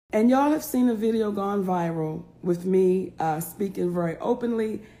And y'all have seen a video gone viral with me speaking very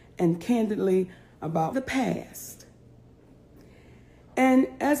openly and candidly about the past. And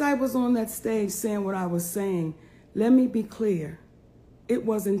as I was on that stage saying what I was saying, let me be clear. It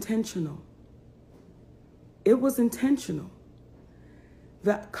was intentional. It was intentional.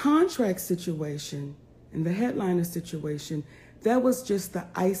 The contract situation and the headliner situation, that was just the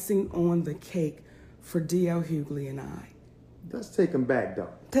icing on the cake for D.L. Hughley and I. Let's take them back, though.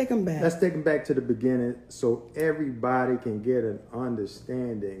 Take them back. Let's take them back to the beginning so everybody can get an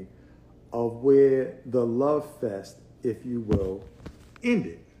understanding of where the love fest, if you will,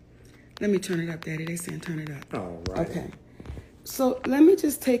 ended. Let me turn it up, Daddy. They saying turn it up. All right. Okay. So let me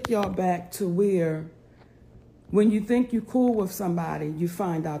just take y'all back to where when you think you're cool with somebody, you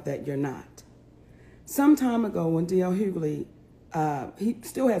find out that you're not. Some time ago when D.L. Hughley, he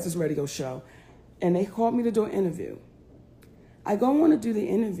still has his radio show, and they called me to do an interview. I go on to do the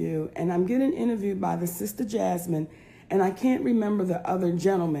interview, and I'm getting interviewed by the sister Jasmine, and I can't remember the other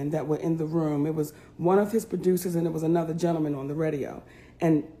gentlemen that were in the room. It was one of his producers, and it was another gentleman on the radio.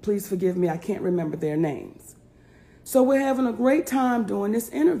 And please forgive me, I can't remember their names. So we're having a great time doing this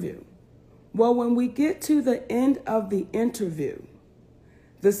interview. Well, when we get to the end of the interview,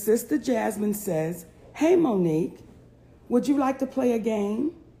 the sister Jasmine says, "Hey, Monique, would you like to play a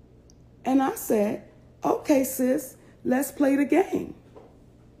game?" And I said, "Okay, sis, let's play the game."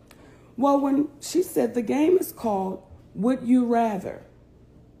 Well, when she said the game is called Would You Rather.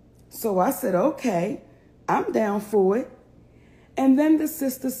 So I said, okay, I'm down for it. And then the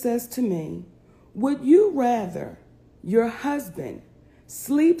sister says to me, "Would you rather your husband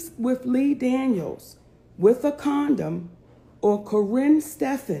sleeps with Lee Daniels with a condom or Corinne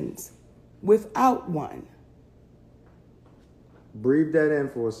Steffens without one?" Breathe that in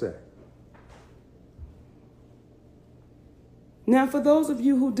for a sec. Now, for those of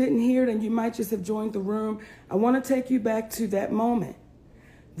you who didn't hear it and you might just have joined the room, I want to take you back to that moment.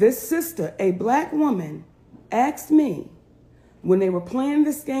 This sister, a black woman, asked me when they were playing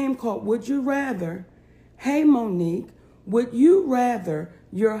this game called Would You Rather, "Hey, Monique, would you rather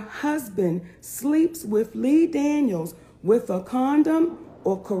your husband sleeps with Lee Daniels with a condom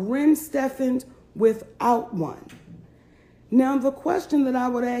or Corinne Steffens without one?" Now, the question that I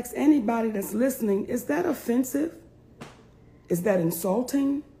would ask anybody that's listening, is that offensive? Is that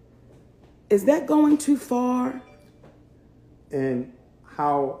insulting? Is that going too far? And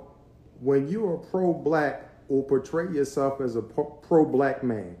how, when you are pro-black or portray yourself as a pro-black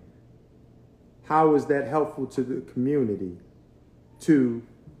man, how is that helpful to the community to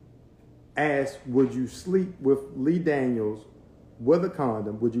ask, would you sleep with Lee Daniels with a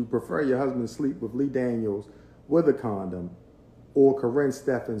condom? Would you prefer your husband sleep with Lee Daniels with a condom or Corinne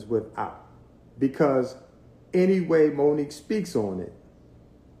Steffens without? Because any way Monique speaks on it,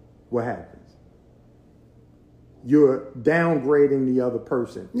 what happens? You're downgrading the other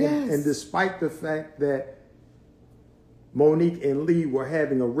person. Yes. And despite the fact that Monique and Lee were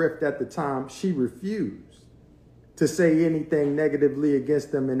having a rift at the time, she refused to say anything negatively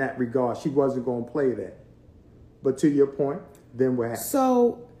against them in that regard. She wasn't going to play that. But to your point, then what happened?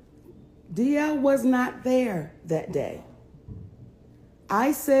 So DL was not there that day.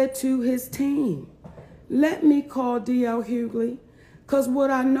 I said to his team, let me call D.L. Hughley, because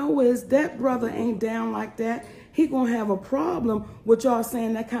what I know is that brother ain't down like that. He gonna have a problem with y'all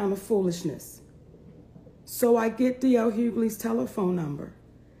saying that kind of foolishness. So I get D.L. Hughley's telephone number,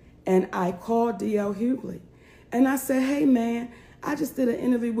 and I call D.L. Hughley. And I said, "Hey, man, I just did an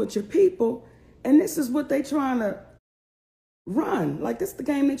interview with your people, and this is what they trying to run. Like, this is the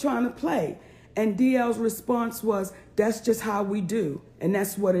game they trying to play." And D.L.'s response was, "That's just how we do, and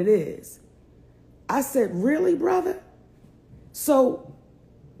that's what it is." I said, "Really, brother? So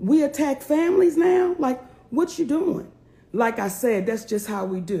we attack families now? Like, what you doing?" Like I said, "That's just how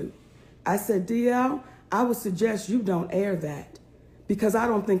we do." I said, "DL, I would suggest you don't air that because I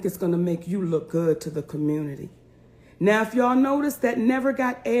don't think it's going to make you look good to the community." Now, if y'all notice, that never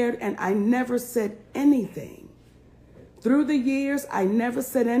got aired, and I never said anything. Through the years, I never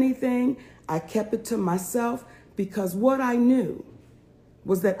said anything. I kept it to myself because what I knew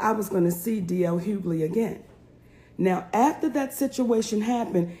was that I was going to see D.L. Hughley again. Now, after that situation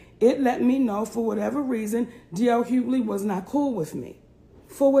happened, it let me know, for whatever reason, D.L. Hughley was not cool with me,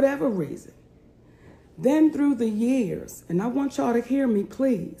 for whatever reason. Then through the years, and I want y'all to hear me,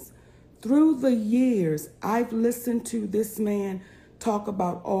 please, through the years, I've listened to this man talk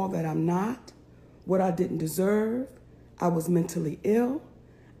about all that I'm not, what I didn't deserve. I was mentally ill.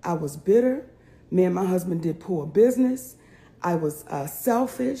 I was bitter. Me and my husband did poor business. I was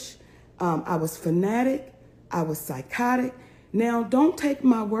selfish. I was fanatic. I was psychotic. Now, don't take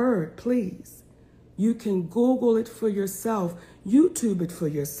my word, please. You can Google it for yourself, YouTube it for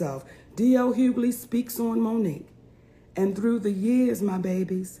yourself. D.L. Hughley speaks on Monique. And through the years, my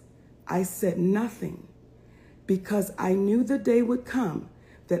babies, I said nothing because I knew the day would come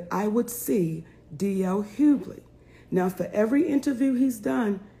that I would see D.L. Hughley. Now, for every interview he's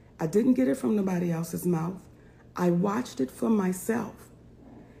done, I didn't get it from nobody else's mouth. I watched it for myself.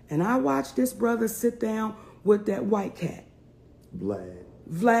 And I watched this brother sit down with that white cat,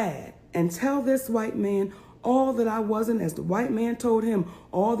 Vlad, and tell this white man all that I wasn't, as the white man told him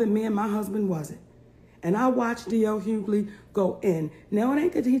all that me and my husband wasn't. And I watched D.L. Hughley go in. Now, it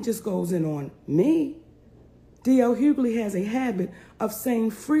ain't that he just goes in on me. D.L. Hughley has a habit of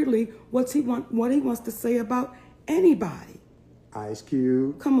saying freely what he wants to say about anybody. Ice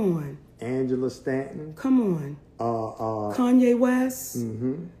Cube. Come on. Angela Stanton. Come on. Kanye West.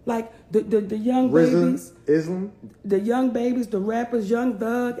 Mm-hmm. Like the young babies. Islam. The young babies, the rappers, Young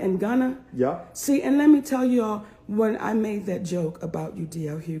Thug and Gunna. Yeah. See, and let me tell y'all, when I made that joke about you,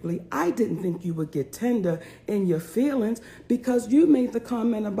 D.L. Hughley, I didn't think you would get tender in your feelings because you made the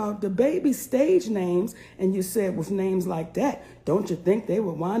comment about the baby stage names and you said with names like that, don't you think they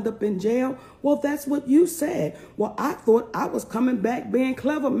would wind up in jail? Well, that's what you said. Well, I thought I was coming back being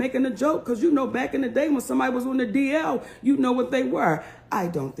clever, making a joke because you know back in the day when somebody was on the DL, you know what they were. I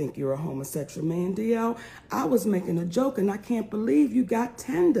don't think you're a homosexual man, DL. I was making a joke and I can't believe you got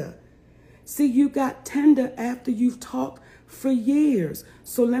tender. See, you got tender after you've talked for years.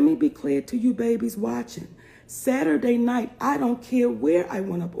 So let me be clear to you babies watching. Saturday night, I don't care where I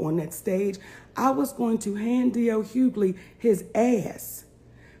went up on that stage, I was going to hand D.L. Hughley his ass.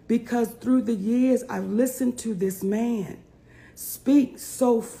 Because through the years, I've listened to this man speak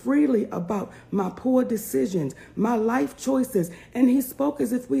so freely about my poor decisions, my life choices. And he spoke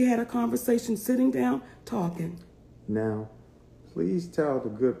as if we had a conversation sitting down talking. Now, please tell the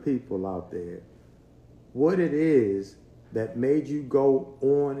good people out there what it is that made you go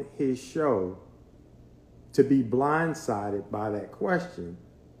on his show to be blindsided by that question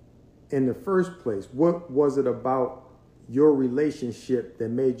in the first place. What was it about your relationship that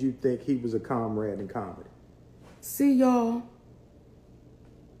made you think he was a comrade in comedy? See, y'all,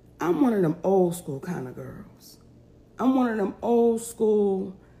 I'm one of them old school kind of girls. I'm one of them old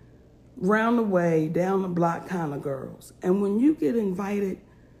school, round the way, down the block kind of girls. And when you get invited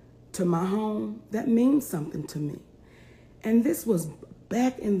to my home, that means something to me. And this was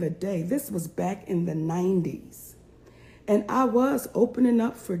back in the day. This was back in the 90s. And I was opening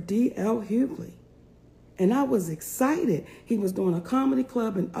up for D.L. Hughley. And I was excited. He was doing a comedy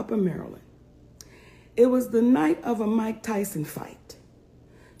club in Upper Maryland. It was the night of a Mike Tyson fight.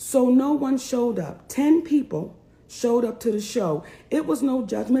 So no one showed up. 10 people showed up to the show. It was no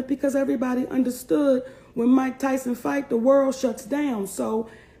judgment because everybody understood when Mike Tyson fight, the world shuts down. So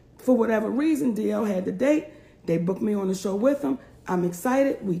for whatever reason, DL had the date. They booked me on the show with them. I'm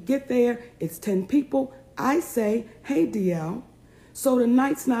excited. We get there. It's 10 people. I say, hey, DL, so the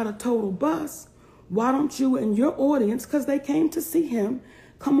night's not a total bust. Why don't you and your audience, because they came to see him,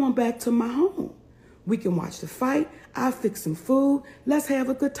 come on back to my home? We can watch the fight. I'll fix some food. Let's have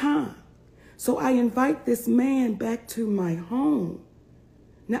a good time. So I invite this man back to my home.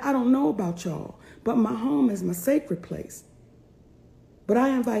 Now, I don't know about y'all, but my home is my sacred place. But I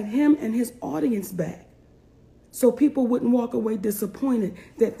invite him and his audience back so people wouldn't walk away disappointed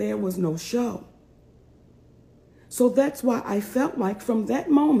that there was no show. So that's why I felt like from that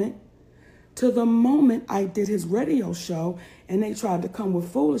moment to the moment I did his radio show and they tried to come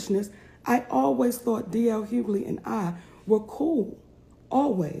with foolishness, I always thought D.L. Hughley and I were cool.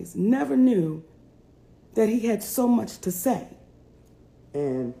 Always. Never knew that he had so much to say.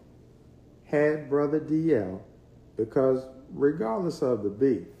 And had Brother D.L., because regardless of the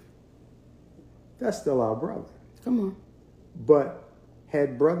beef, that's still our brother. Come on. But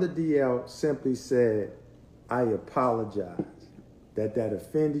had Brother D.L. simply said, I apologize that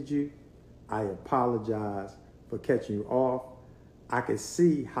offended you. I apologize for catching you off. I could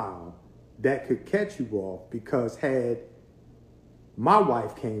see how that could catch you off, because had my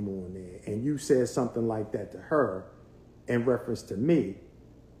wife came on there and you said something like that to her in reference to me,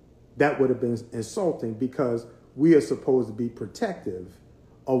 that would have been insulting, because we are supposed to be protective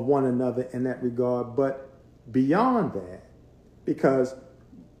of one another in that regard. But beyond that, because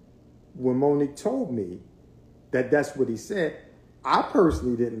when Monique told me that that's what he said, I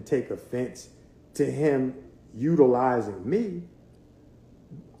personally didn't take offense to him utilizing me.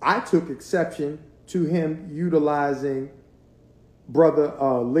 I took exception to him utilizing Brother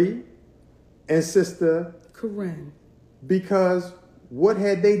Lee and Sister Corinne. Because what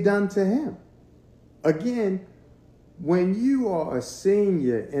had they done to him? Again, when you are a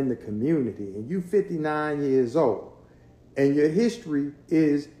senior in the community and you 59 years old and your history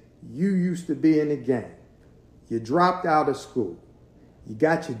is you used to be in a gang, you dropped out of school, you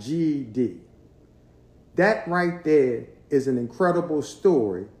got your GED, that right there is an incredible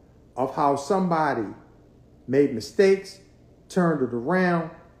story of how somebody made mistakes, turned it around,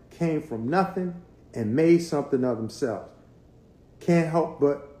 came from nothing, and made something of themselves. Can't help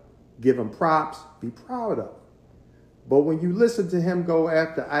but give him props, be proud of him. But when you listen to him go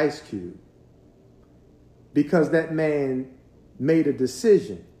after Ice Cube, because that man made a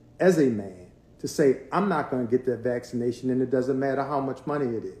decision as a man to say, I'm not going to get that vaccination and it doesn't matter how much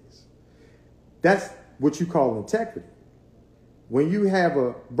money it is. That's what you call integrity. When you have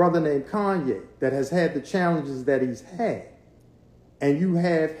a brother named Kanye that has had the challenges that he's had, and you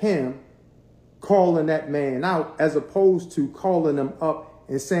have him calling that man out as opposed to calling him up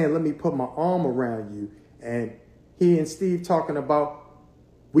and saying, let me put my arm around you. And he and Steve talking about,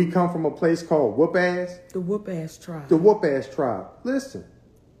 we come from a place called Whoop Ass. The Whoop Ass Tribe. The Whoop Ass Tribe. Listen,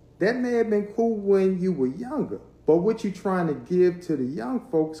 that may have been cool when you were younger, but what you trying to give to the young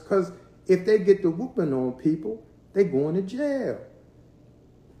folks, because if they get the whooping on people, they going to jail.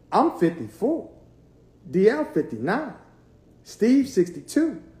 I'm 54. DL 59. Steve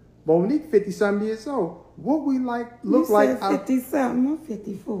 62. Monique 50-something years old. What we look you like? Said 50-something. I'm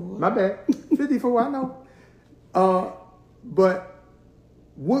 54. My bad. 54. I know. But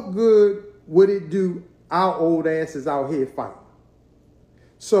what good would it do our old asses out here fighting?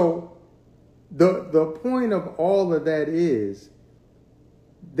 So the point of all of that is,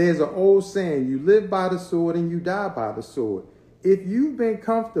 there's an old saying, you live by the sword and you die by the sword. If you've been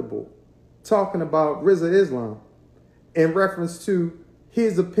comfortable talking about Rizza Islam in reference to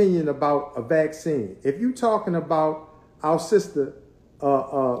his opinion about a vaccine, if you're talking about our sister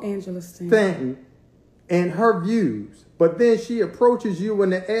Angela Stanton and her views, but then she approaches you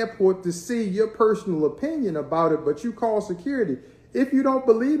in the airport to see your personal opinion about it, but you call security. If you don't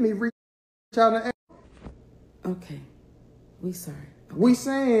believe me, reach out and ask. Okay. We sorry. Okay. We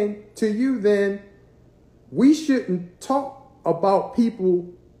saying to you then, we shouldn't talk about people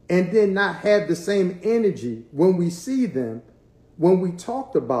and then not have the same energy when we see them, when we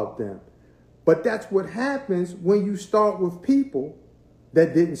talked about them. But that's what happens when you start with people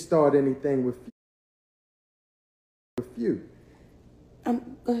that didn't start anything with you. Go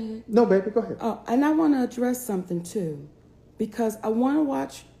ahead. No, baby, go ahead. Oh, and I want to address something too, because I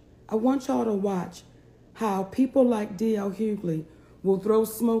want y'all to watch how people like D.L. Hughley will throw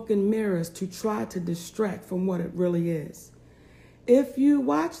smoke and mirrors to try to distract from what it really is. If you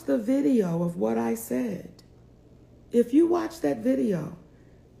watch the video of what I said, if you watch that video,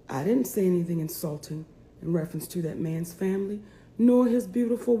 I didn't say anything insulting in reference to that man's family, nor his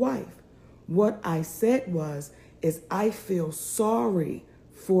beautiful wife. What I said is I feel sorry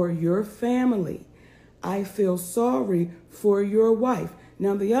for your family. I feel sorry for your wife.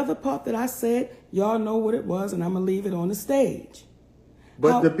 Now, the other part that I said, y'all know what it was, and I'm going to leave it on the stage.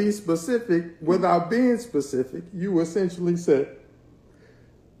 But to be specific, without being specific, you essentially said,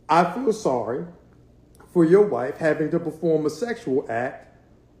 I feel sorry for your wife having to perform a sexual act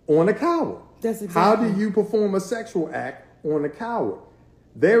on a coward. That's exactly. How do you perform a sexual act on a coward?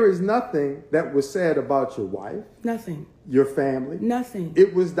 There is nothing that was said about your wife. Nothing. Your family. Nothing.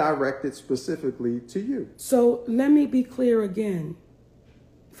 It was directed specifically to you. So let me be clear again.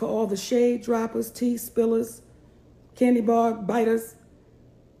 For all the shade droppers, tea spillers, candy bar biters,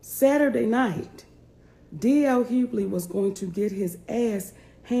 Saturday night, D.L. Hughley was going to get his ass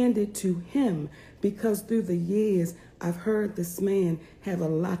handed to him because through the years, I've heard this man have a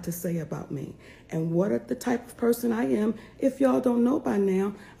lot to say about me. And what the type of person I am, if y'all don't know by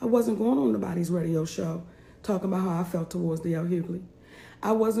now, I wasn't going on nobody's radio show talking about how I felt towards D.L. Hughley.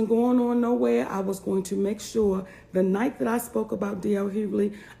 I wasn't going on nowhere. I was going to make sure the night that I spoke about D.L.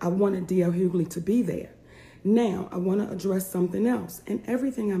 Hughley, I wanted D.L. Hughley to be there. Now, I want to address something else. And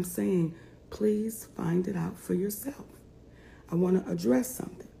everything I'm saying, please find it out for yourself. I want to address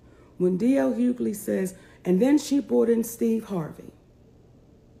something. When D.L. Hughley says, and then she brought in Steve Harvey.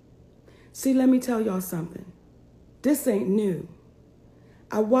 See, let me tell y'all something. This ain't new.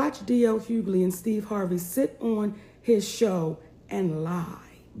 I watched D.L. Hughley and Steve Harvey sit on his show and lie.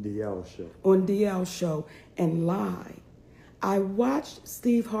 DL show. On DL show and lie. I watched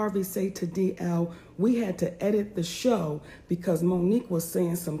Steve Harvey say to DL, we had to edit the show because Monique was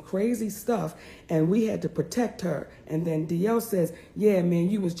saying some crazy stuff and we had to protect her. And then DL says, yeah, man,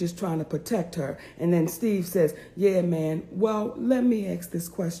 you was just trying to protect her. And then Steve says, yeah, man, well, let me ask this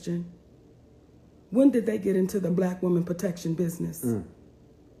question. When did they get into the black woman protection business?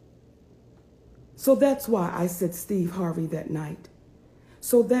 So that's why I said Steve Harvey that night.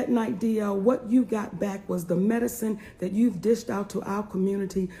 So that night, DL, what you got back was the medicine that you've dished out to our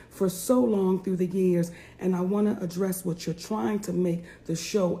community for so long through the years. And I want to address what you're trying to make the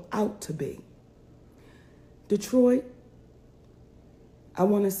show out to be. Detroit, I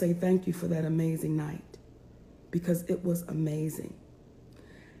want to say thank you for that amazing night, because it was amazing.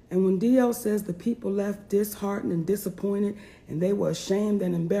 And when DL says the people left disheartened and disappointed and they were ashamed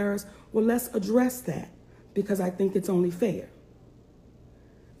and embarrassed, well, let's address that, because I think it's only fair.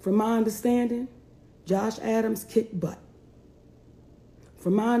 From my understanding, Josh Adams kicked butt.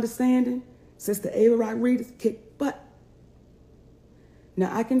 From my understanding, Sister Ava Rodriguez kicked butt.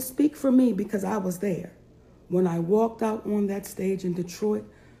 Now, I can speak for me because I was there. When I walked out on that stage in Detroit,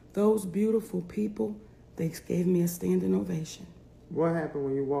 those beautiful people, they gave me a standing ovation. What happened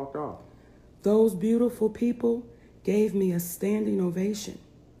when you walked off? Those beautiful people gave me a standing ovation.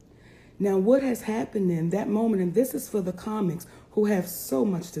 Now, what has happened in that moment, and this is for the comics who have so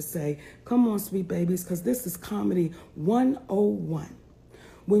much to say. Come on, sweet babies, because this is Comedy 101.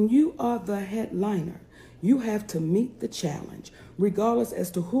 When you are the headliner, you have to meet the challenge. Regardless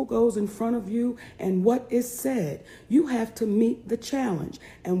as to who goes in front of you and what is said, you have to meet the challenge.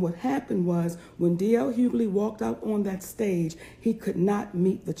 And what happened was, when D.L. Hughley walked out on that stage, he could not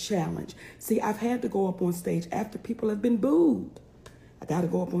meet the challenge. See, I've had to go up on stage after people have been booed. I got to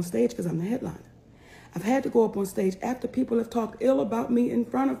go up on stage because I'm the headliner. I've had to go up on stage after people have talked ill about me in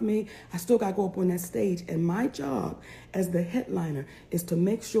front of me. I still got to go up on that stage. And my job as the headliner is to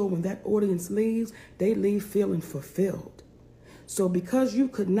make sure when that audience leaves, they leave feeling fulfilled. So because you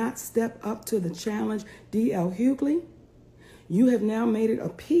could not step up to the challenge, D.L. Hughley, you have now made it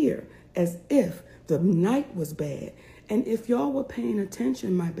appear as if the night was bad. And if y'all were paying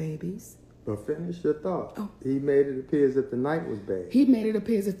attention, my babies. But finish your thought. Oh. He made it appear as if the night was bad. He made it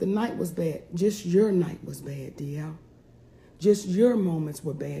appear as if the night was bad. Just your night was bad, DL. Just your moments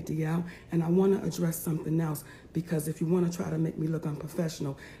were bad, DL. And I want to address something else, because if you want to try to make me look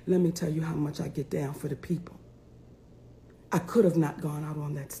unprofessional, let me tell you how much I get down for the people. I could have not gone out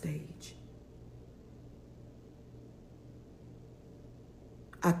on that stage.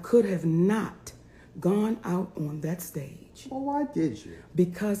 I could have not gone out on that stage. Well, why did you?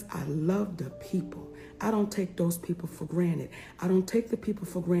 Because I love the people. I don't take those people for granted. I don't take the people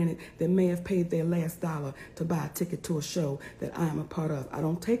for granted that may have paid their last dollar to buy a ticket to a show that I am a part of. I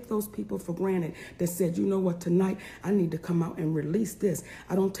don't take those people for granted that said, you know what, tonight I need to come out and release this.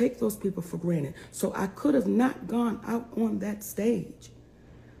 I don't take those people for granted. So I could have not gone out on that stage.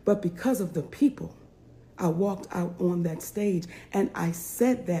 But because of the people, I walked out on that stage, and I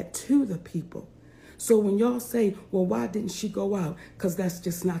said that to the people. So when y'all say, well, why didn't she go out? Because that's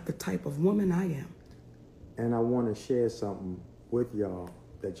just not the type of woman I am. And I want to share something with y'all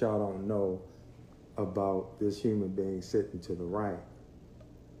that y'all don't know about this human being sitting to the right.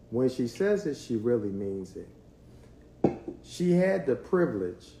 When she says it, she really means it. She had the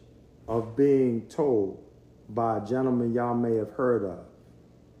privilege of being told by a gentleman y'all may have heard of,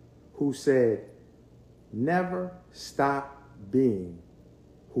 who said, never stop being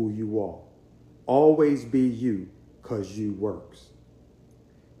who you are. Always be you, because you works.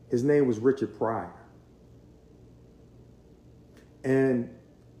 His name was Richard Pryor. And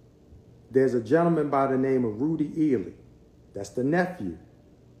there's a gentleman by the name of Rudy Ely. That's the nephew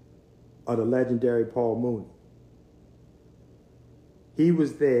of the legendary Paul Mooney. He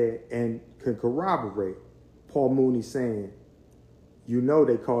was there and could corroborate Paul Mooney saying, you know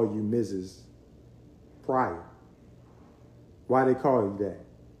they call you Mrs. Pryor. Why they call you that?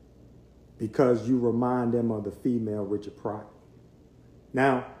 Because you remind them of the female Richard Pryor.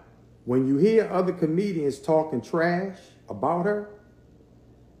 Now, when you hear other comedians talking trash about her,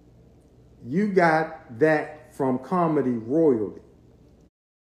 you got that from comedy royalty.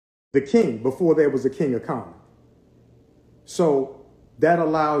 The king, before there was a king of comedy. So that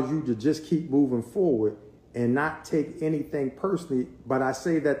allows you to just keep moving forward and not take anything personally. But I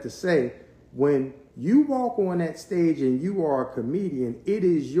say that to say, when you walk on that stage and you are a comedian, it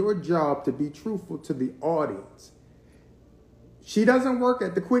is your job to be truthful to the audience. She doesn't work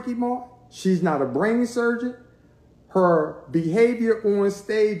at the Quickie Mart. She's not a brain surgeon. Her behavior on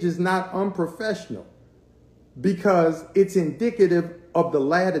stage is not unprofessional, because it's indicative of the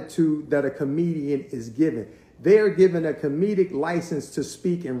latitude that a comedian is given. They're given a comedic license to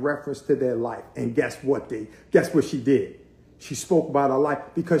speak in reference to their life. And guess what she did? She spoke about her life,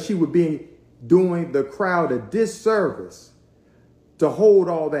 because she would be doing the crowd a disservice to hold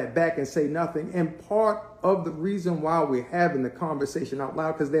all that back and say nothing. And part of the reason why we're having the conversation out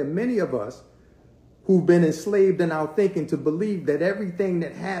loud, because there are many of us who've been enslaved in our thinking to believe that everything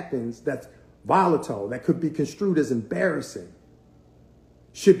that happens that's volatile, that could be construed as embarrassing,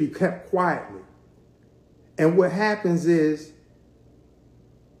 should be kept quietly. And what happens is,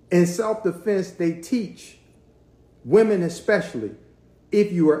 in self-defense, they teach women especially,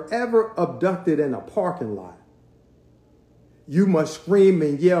 if you are ever abducted in a parking lot, you must scream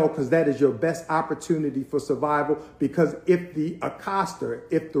and yell because that is your best opportunity for survival. Because if the accoster,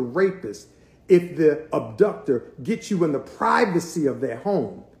 if the rapist, if the abductor gets you in the privacy of their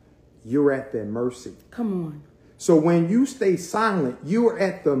home, you're at their mercy. Come on. So when you stay silent, you are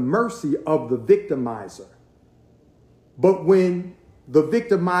at the mercy of the victimizer. But when the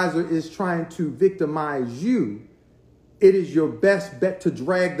victimizer is trying to victimize you, it is your best bet to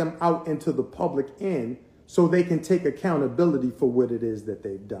drag them out into the public end so they can take accountability for what it is that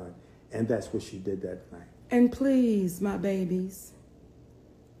they've done. And that's what she did that night. And please, my babies,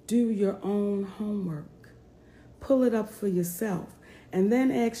 do your own homework. Pull it up for yourself. And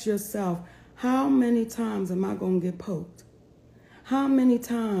then ask yourself, how many times am I going to get poked? How many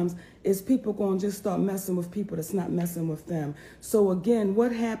times is people going to just start messing with people that's not messing with them? So again,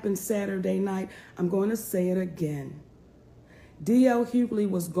 what happened Saturday night? I'm going to say it again. D.L. Hughley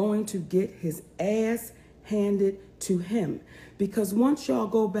was going to get his ass handed to him. Because once y'all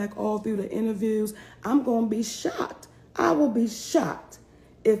go back all through the interviews, I'm going to be shocked. I will be shocked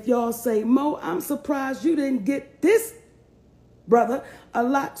if y'all say, Mo, I'm surprised you didn't get this, brother, a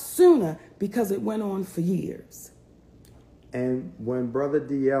lot sooner, because it went on for years. And when Brother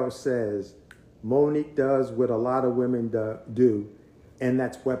DL says, Monique does what a lot of women do, and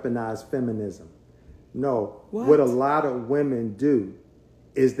that's weaponized feminism. No, what a lot of women do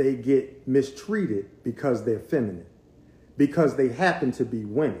is they get mistreated because they're feminine, because they happen to be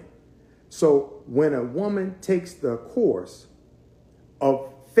women. So when a woman takes the course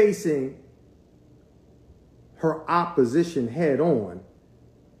of facing her opposition head on,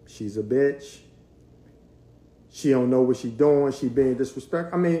 she's a bitch. She don't know what she's doing. She being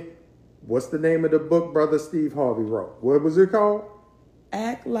disrespectful. I mean, what's the name of the book Brother Steve Harvey wrote? What was it called?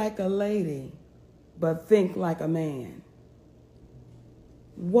 Act like a lady, but think like a man.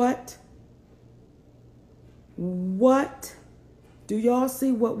 What? Do y'all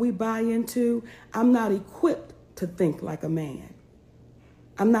see what we buy into? I'm not equipped to think like a man.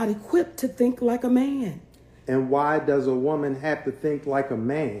 I'm not equipped to think like a man. And why does a woman have to think like a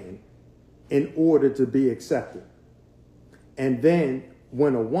man in order to be accepted? And then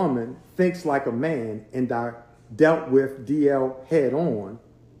when a woman thinks like a man and dealt with DL head on,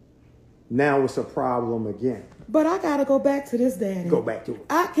 now it's a problem again. But I got to go back to this, Daddy. Go back to it.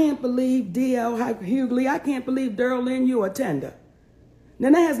 I can't believe DL Hughley. I can't believe Daryl Lynn, you are tender. Now,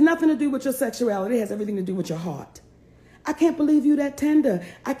 that has nothing to do with your sexuality. It has everything to do with your heart. I can't believe you that tender.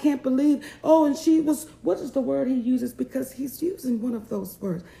 I can't believe, and she was, what is the word he uses? Because he's using one of those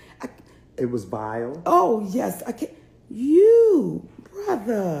words. It was vile. Oh, yes. I can't. You,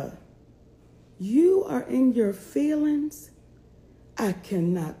 brother, you are in your feelings. I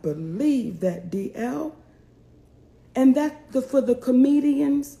cannot believe that, DL. And for the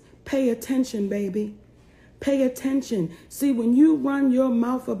comedians, pay attention, baby. Pay attention. See, when you run your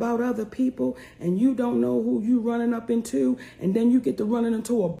mouth about other people and you don't know who you running up into, and then you get to running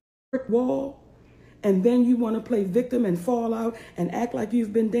into a brick wall, and then you want to play victim and fall out and act like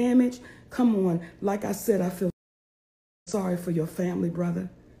you've been damaged, come on. Like I said, I feel sorry for your family, brother.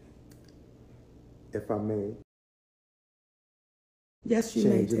 If I may. Yes, you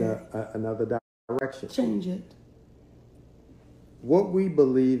may. Change another direction. Change it. What we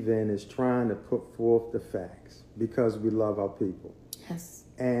believe in is trying to put forth the facts because we love our people. Yes.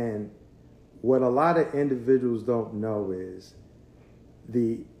 And what a lot of individuals don't know is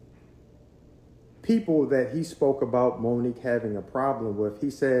the people that he spoke about Monique having a problem with, he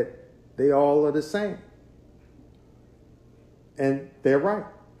said they all are the same. And they're right.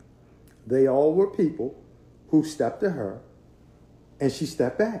 They all were people who stepped to her and she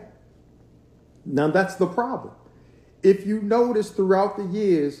stepped back. Now that's the problem. If you notice throughout the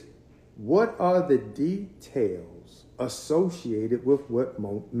years, what are the details associated with what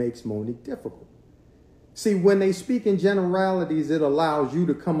makes Monique difficult? See, when they speak in generalities, it allows you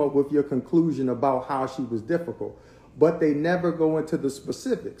to come up with your conclusion about how she was difficult, but they never go into the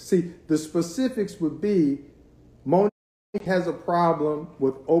specifics. See, the specifics would be Monique has a problem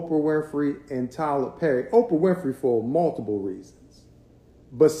with Oprah Winfrey and Tyler Perry. Oprah Winfrey for multiple reasons.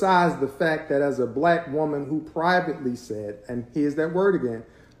 Besides the fact that as a black woman who privately said, and here's that word again,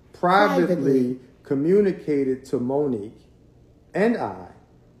 privately communicated to Monique and I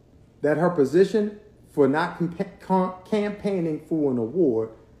that her position for not campaigning for an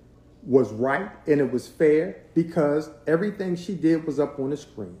award was right and it was fair because everything she did was up on the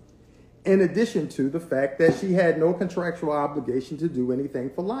screen. in addition to the fact that she had no contractual obligation to do anything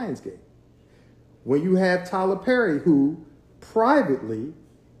for Lionsgate. When you have Tyler Perry, who privately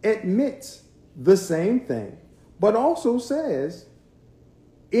admits the same thing, but also says,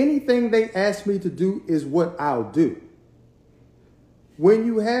 anything they ask me to do is what I'll do. When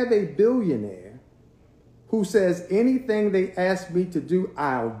you have a billionaire who says, anything they ask me to do,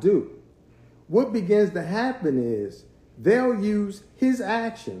 I'll do, what begins to happen is they'll use his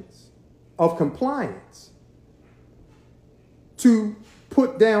actions of compliance to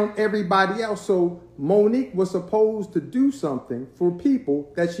put down everybody else. So Monique was supposed to do something for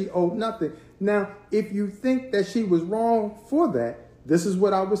people that she owed nothing. Now, if you think that she was wrong for that, this is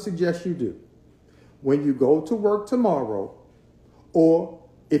what I would suggest you do. When you go to work tomorrow, or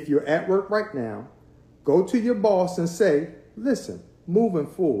if you're at work right now, go to your boss and say, listen, moving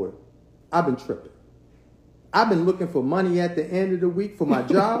forward, I've been tripping. I've been looking for money at the end of the week for my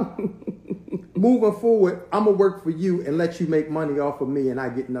job. Moving forward, I'm going to work for you and let you make money off of me and I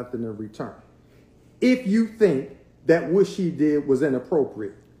get nothing in return. If you think that what she did was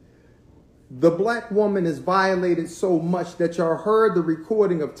inappropriate. The black woman is violated so much that y'all heard the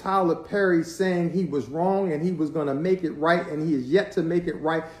recording of Tyler Perry saying he was wrong and he was going to make it right, and he is yet to make it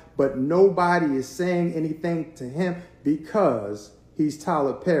right, but nobody is saying anything to him because he's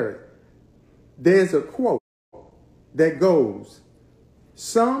Tyler Perry. There's a quote that goes,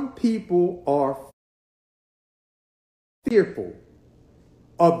 some people are fearful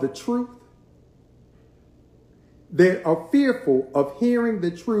of the truth. They are fearful of hearing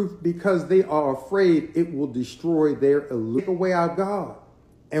the truth because they are afraid it will destroy their illusion. Take away our God.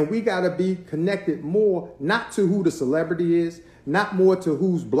 And we got to be connected more, not to who the celebrity is, not more to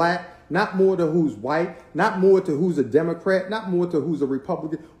who's black, not more to who's white, not more to who's a Democrat, not more to who's a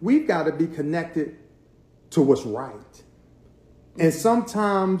Republican. We've got to be connected to what's right. And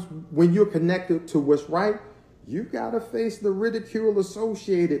sometimes when you're connected to what's right, you got to face the ridicule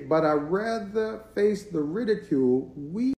associated, but I'd rather face the ridicule.